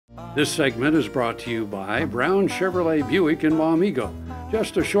This segment is brought to you by Brown Chevrolet Buick in Wamego,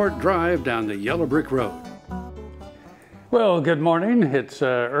 just a short drive down the Yellow Brick Road. Well, good morning. It's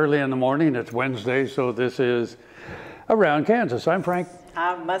early in the morning. It's Wednesday, so this is Around Kansas. I'm Frank.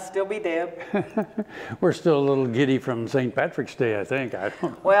 I must still be Deb. We're still a little giddy from St. Patrick's Day, I think. I don't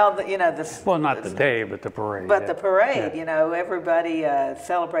know. Well, you know, this. Well, not the day, but the parade. But the parade, you know, everybody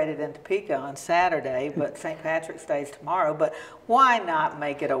celebrated in Topeka on Saturday, but St. Patrick's Day is tomorrow. But why not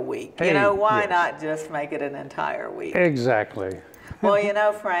make it a week? Hey, you know, why not just make it an entire week? Exactly. Well, you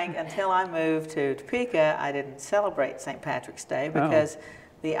know, Frank, until I moved to Topeka, I didn't celebrate St. Patrick's Day because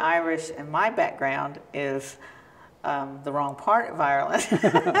the Irish in my background is the wrong part of Ireland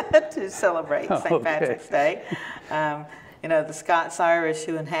to celebrate St. Patrick's Day. You know, the Scotch Irish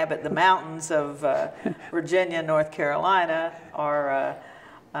who inhabit the mountains of Virginia, North Carolina are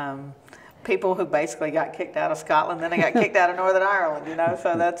people who basically got kicked out of Scotland, then they got kicked out of Northern Ireland, you know,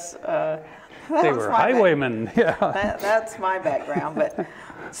 so that's... they were highwaymen, yeah. That's my background. But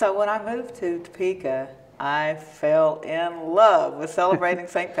so when I moved to Topeka, I fell in love with celebrating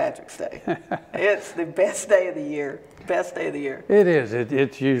St. Patrick's Day. It's the best day of the year. Best day of the year. It is.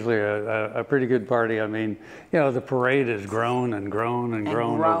 It's usually a pretty good party. I mean, you know, the parade has grown and grown and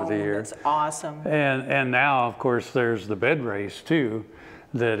grown over the years. It's awesome. And now, of course, there's the bed race too,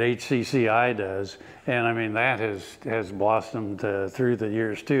 that HCCI does, and I mean that has blossomed through the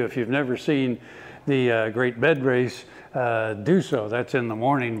years too. If you've never seen the Great Bed Race, do so. That's in the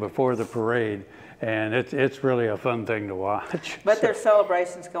morning before the parade, and it's really a fun thing to watch. But there's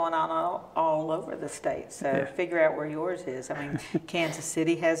celebrations going on all over the state, so figure out where yours is. I mean, Kansas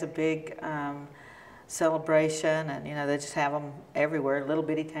City has a big celebration, and you know they just have them everywhere, little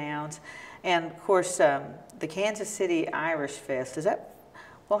bitty towns, and of course the Kansas City Irish Fest is that.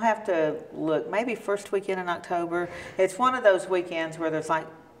 We'll have to look, maybe first weekend in October. It's one of those weekends where there's like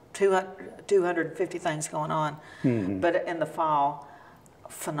 250 things going on. But in the fall,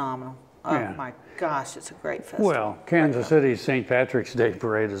 phenomenal. Oh my gosh, it's a great festival. Well, Kansas City's St. Patrick's Day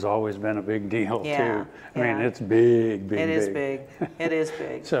parade has always been a big deal too. I mean, it's big, big, It is big. It is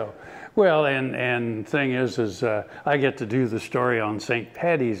big. So, well, and thing is I get to do the story on St.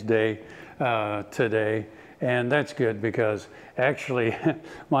 Paddy's Day today. And that's good because actually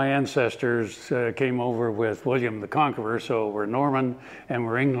my ancestors came over with William the Conqueror, so we're Norman and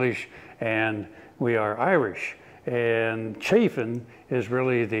we're English and we are Irish. And Chaffin is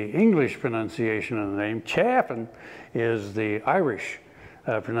really the English pronunciation of the name. Chaffin is the Irish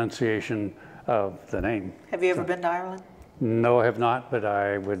pronunciation of the name. Have you ever been to Ireland? No, I have not, but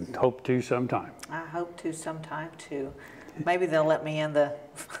I would hope to sometime. I hope to sometime too. Maybe they'll let me in the.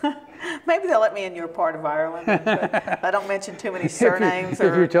 Maybe they'll let me in your part of Ireland. I don't mention too many surnames.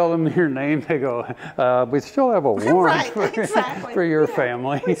 If you tell them your name, they go, "We still have a warrant for your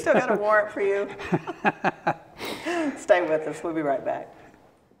family. We still got a warrant for you." Stay with us. We'll be right back.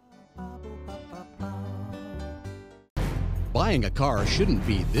 Buying a car shouldn't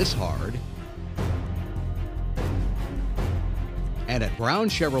be this hard. And at Brown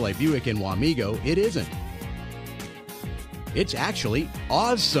Chevrolet Buick in Wamego, it isn't. It's actually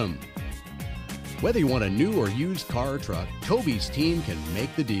awesome. Whether you want a new or used car or truck, Toby's team can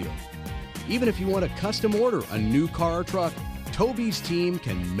make the deal. Even if you want to custom order a new car or truck, Toby's team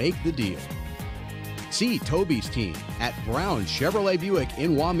can make the deal. See Toby's team at Brown Chevrolet Buick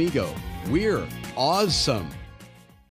in Wamego. We're awesome.